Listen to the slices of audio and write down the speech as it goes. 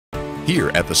Here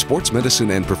at the Sports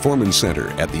Medicine and Performance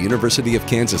Center at the University of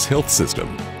Kansas Health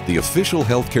System, the official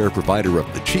healthcare provider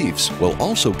of the Chiefs will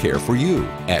also care for you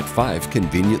at 5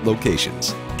 convenient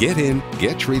locations. Get in,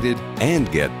 get treated, and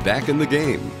get back in the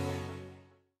game.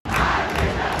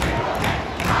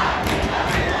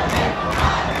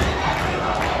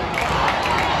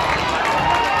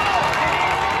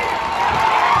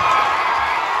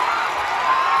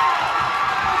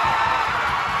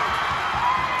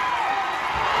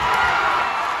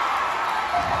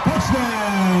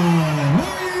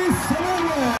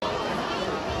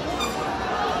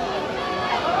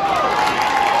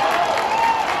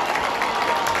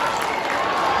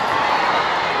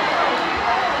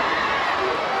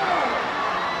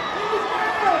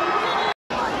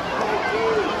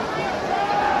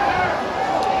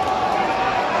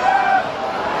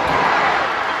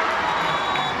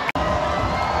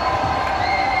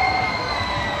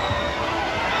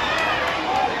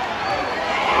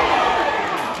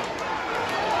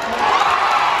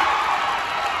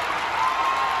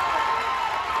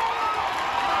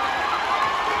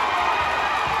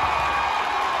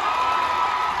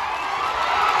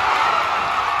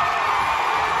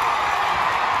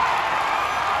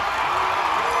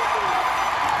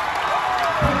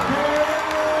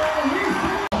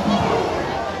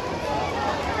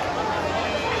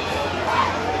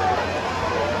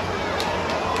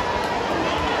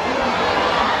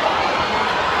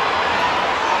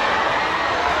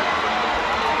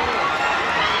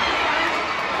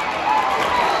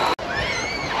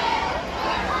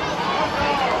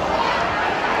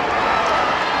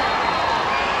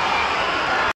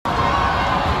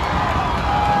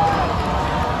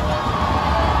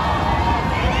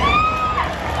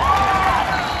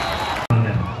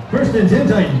 First and 10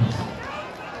 Titans.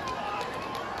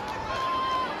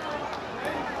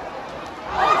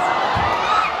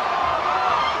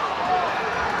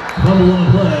 Fumble on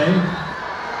the play.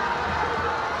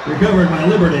 Recovered by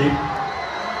Liberty.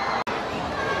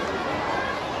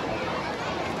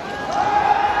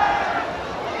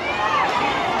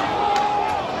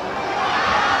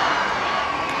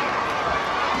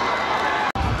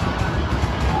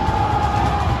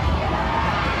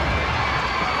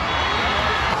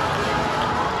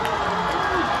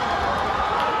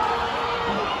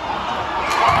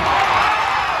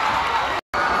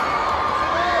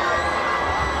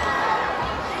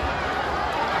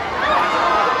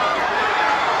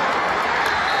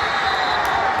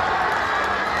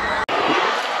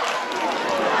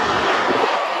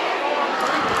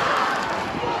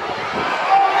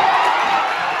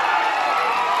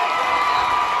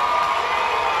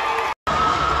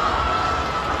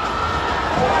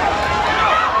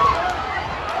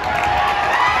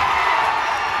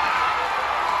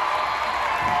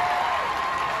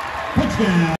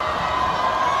 Touchdown.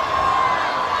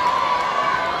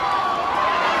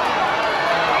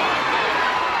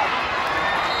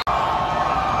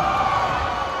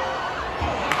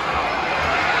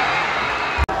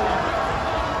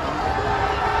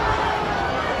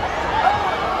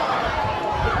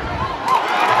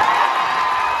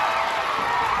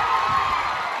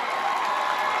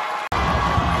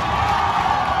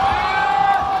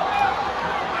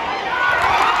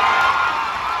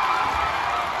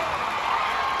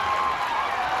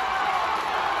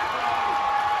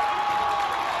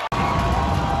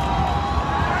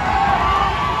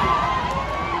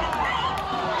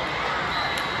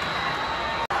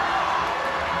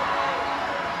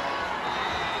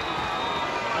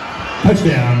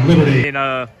 Touchdown, Liberty.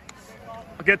 I'll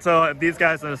get to these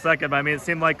guys in a second, but I mean, it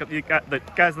seemed like you got the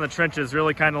guys in the trenches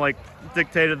really kind of like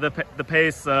dictated the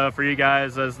pace for you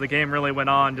guys as the game really went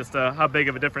on. Just how big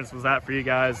of a difference was that for you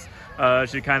guys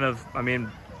as you kind of, I mean,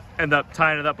 end up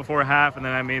tying it up before half, and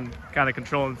then, I mean, kind of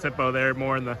controlling the tempo there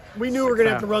more in the We knew we were going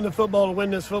to have to run the football to win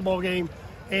this football game,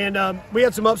 and we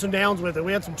had some ups and downs with it.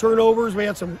 We had some turnovers. We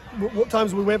had some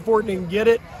times we went for it and didn't get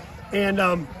it,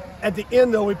 and at the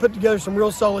end, though, we put together some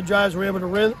real solid drives. We were able to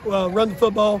run the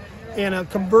football and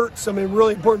convert some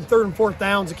really important 3rd and 4th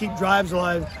downs to keep drives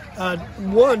alive.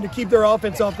 One, to keep their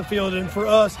offense off the field, and for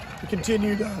us to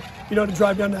continue to, to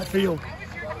drive down that field.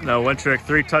 No, Wintrick,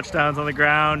 3 touchdowns on the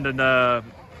ground, and I'll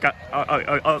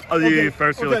do you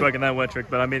first really quick, and then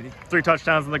Wintrick. But I mean, 3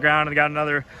 touchdowns on the ground, and got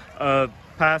another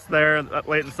pass there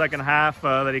late in the second half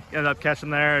that he ended up catching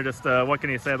there. Just what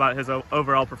can you say about his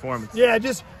overall performance? Yeah,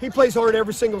 just he plays hard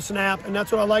every single snap, and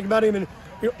that's what I like about him. And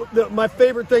my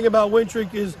favorite thing about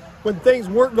Wintrick is when things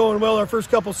weren't going well our first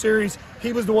couple series,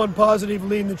 he was the one positive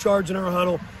leading the charge in our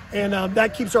huddle. And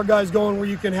that keeps our guys going where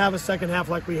you can have a second half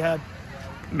like we had.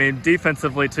 I mean,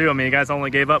 defensively, too. I mean, you guys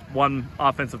only gave up 1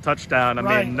 offensive touchdown.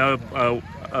 I mean, no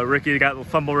Ricky got the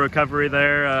fumble recovery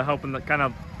there, helping kind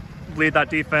of lead that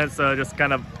defense. Just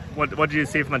kind of what did you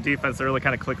see from the defense that really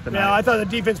kind of clicked tonight? Yeah, I thought the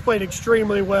defense played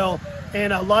extremely well,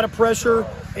 and a lot of pressure.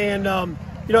 And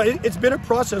it's been a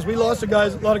process. We lost a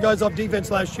lot of guys off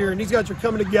defense last year, and these guys are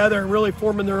coming together and really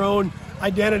forming their own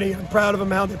identity. I'm proud of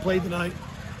them how they played tonight.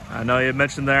 I know you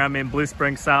mentioned there, Blue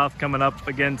Spring South coming up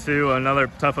again too,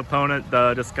 another tough opponent.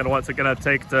 Just kind of what's it going to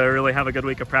take to really have a good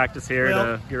week of practice here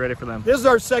to get ready for them? This is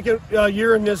our second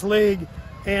year in this league,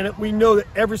 and we know that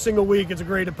every single week it's a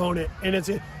great opponent. And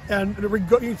you can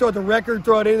throw out the record,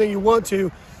 throw out anything you want to.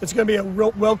 It's going to be a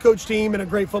real well-coached team and a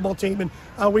great football team.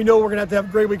 And we know we're going to have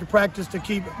a great week of practice to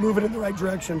keep moving in the right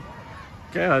direction.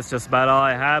 Okay, that's just about all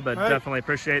I have, but right. Definitely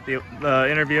appreciate the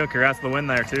interview. Congrats on the win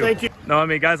there, too. Thank you. No,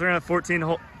 guys are in a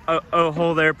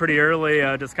 14-hole there pretty early.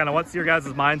 Just kind of what's your guys'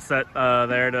 mindset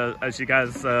there as you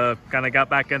guys kind of got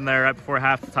back in there right before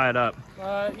half to tie it up?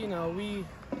 The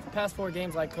past 4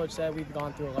 games, like Coach said, we've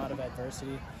gone through a lot of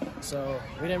adversity. So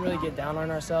we didn't really get down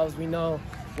on ourselves. We know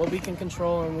what we can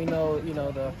control, and we know,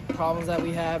 the problems that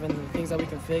we have and the things that we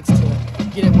can fix to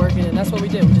get it working. And that's what we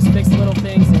did. We just fixed little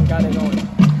things and got it going.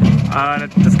 And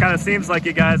it just kind of seems like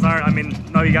you guys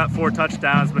aren't, no, you got 4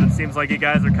 touchdowns, but it seems like you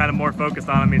guys are kind of more focused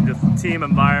on, just team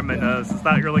environment. Is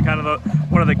that really kind of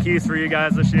one of the keys for you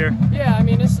guys this year? Yeah,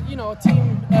 it's,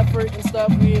 team effort and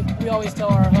stuff. We always tell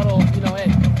our huddle, hey,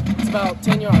 it's about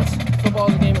 10 yards. Football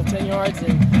is a game of 10 yards,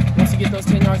 and once you get those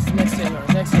 10 yards, it's the next 10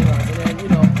 yards, next 10 yards. And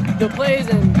then, the plays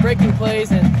and breaking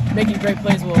plays and making great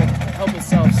plays will help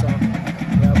itself, so,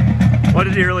 yeah. What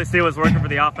did you really see was working for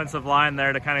the offensive line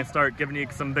there to kind of start giving you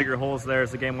some bigger holes there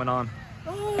as the game went on?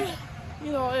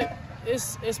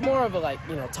 It's more of a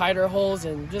tighter holes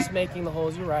and just making the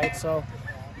holes. You're right. So,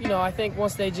 I think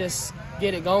once they just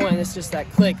get it going, it's just that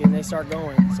click and they start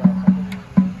going. So.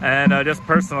 And just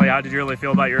personally, how did you really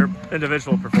feel about your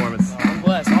individual performance? I'm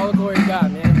blessed. All the glory to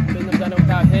God, man. Couldn't have done it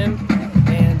without him.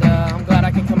 And I'm glad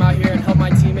I can come out here and help my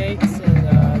teammates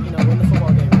and win the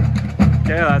football game.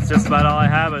 Okay, that's just about all I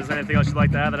have. Is there anything else you'd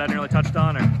like to add that I didn't really touched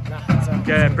on? Or? Nah, that's all.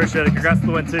 Okay, appreciate it. Congrats on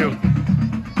the win, too.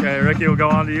 Okay, Ricky, we'll go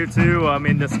on to you, too.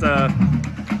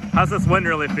 How's this win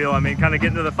really feel? Kind of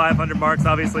getting to the 500 marks,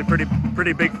 obviously pretty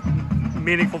big,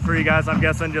 meaningful for you guys, I'm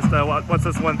guessing. Just what's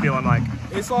this win feeling like?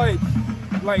 It's like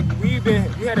we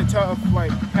had a tough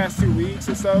past 2 weeks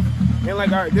and stuff,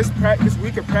 and this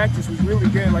week of practice was really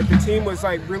good. The team was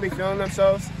really feeling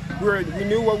themselves. We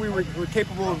knew what we were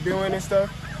capable of doing and stuff.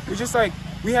 It's just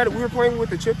we were playing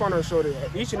with a chip on our shoulder.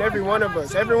 Each and every one of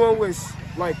us. Everyone was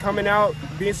coming out,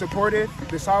 being supportive.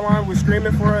 The sideline was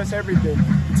screaming for us. Everything.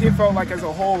 The team felt as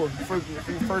a whole for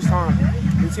the first time.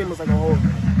 The team was like a whole.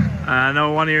 I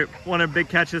know one of your big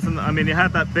catches, and you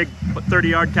had that big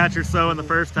 30-yard catch or so in the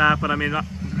first half, but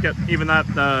even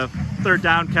that third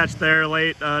down catch there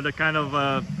late to kind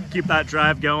of keep that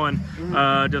drive going.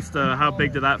 How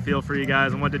big did that feel for you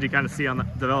guys, and what did you kind of see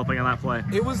developing on that play?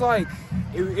 It was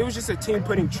it was just a team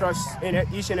putting trust in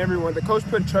each and every one. The coach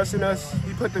put trust in us.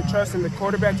 He put the trust in the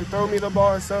quarterback to throw me the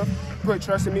ball and stuff. Put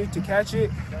trust in me to catch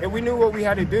it, and we knew what we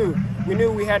had to do. We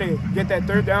knew we had to get that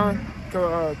third down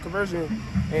conversion,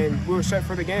 and we were set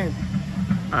for the game.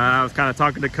 I was kind of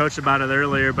talking to Coach about it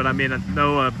earlier, but I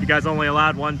know you guys only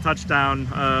allowed 1 touchdown,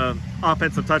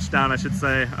 offensive touchdown, I should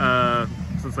say,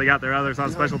 since they got their others on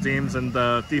special teams and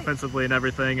defensively and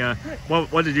everything.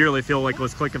 What did you really feel like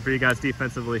was clicking for you guys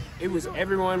defensively? It was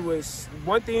everyone was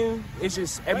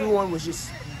everyone was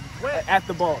just at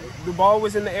the ball. The ball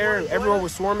was in the air. Everyone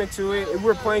was swarming to it. We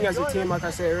were playing as a team, like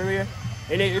I said earlier,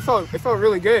 and it felt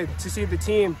really good to see the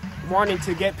team wanting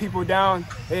to get people down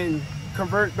and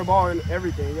convert the ball and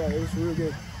everything. Yeah, it was really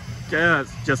good. Yeah,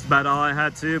 that's just about all I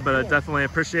had to, but I definitely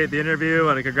appreciate the interview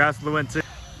and congrats on the win too.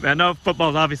 I know football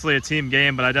is obviously a team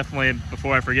game, but I definitely,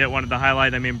 before I forget, wanted to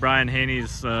highlight, Brian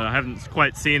Haney's, I haven't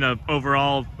quite seen an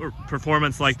overall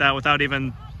performance like that without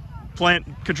even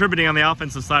contributing on the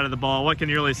offensive side of the ball. What can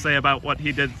you really say about what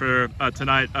he did for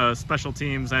tonight, special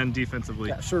teams and defensively?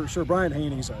 Yeah, sure. Brian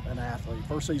Haney's an athlete.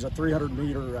 First, he's a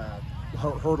 300-meter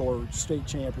hurdler state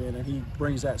champion, and he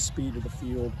brings that speed to the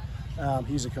field.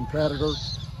 He's a competitor,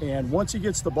 and once he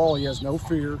gets the ball, he has no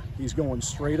fear. He's going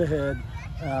straight ahead,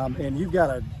 and you got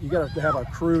to have a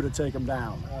crew to take him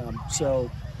down.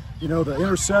 The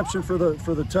interception for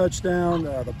the touchdown,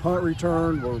 the punt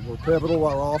return were pivotal.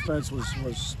 Our offense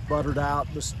was buttered out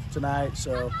tonight,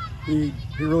 so he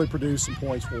really produced some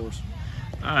points for us.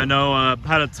 I know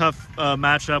had a tough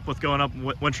matchup with going up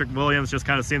Wintrick Williams. Just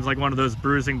kind of seems like one of those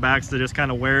bruising backs that just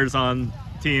kind of wears on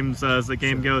teams as the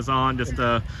game goes on. Just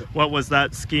what was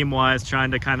that scheme-wise, trying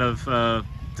to kind of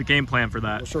the game plan for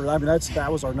that? Well, sure.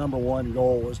 That was our number one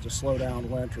goal, was to slow down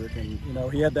Wintrick, and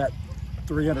he had that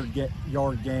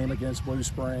 300-yard game against Blue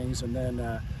Springs, and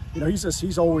then you know,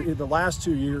 he's always, the last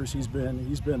 2 years he's been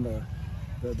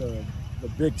the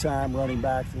big time running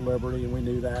back for Liberty, and we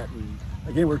knew that. And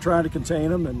again, we're trying to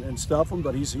contain him and stuff him,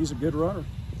 but he's a good runner.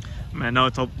 I know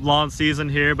it's a long season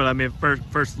here, but I mean,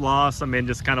 first loss, I mean,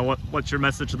 just kind of what's your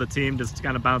message to the team just to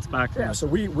kind of bounce back from Yeah, so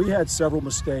we had several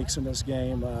mistakes in this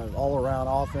game, all around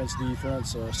offense,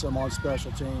 defense, some on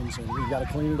special teams, and we've got to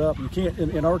clean it up. You can't,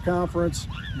 in our conference,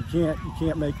 you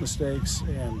can't make mistakes,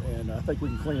 and I think we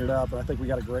can clean it up, and I think we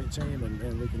got a great team,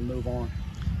 and we can move on.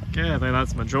 Okay, I think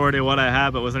that's the majority of what I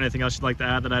have, but was there anything else you'd like to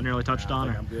add that I hadn't really touched on?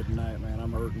 I think I'm good tonight, man.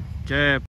 I'm hurting. Okay.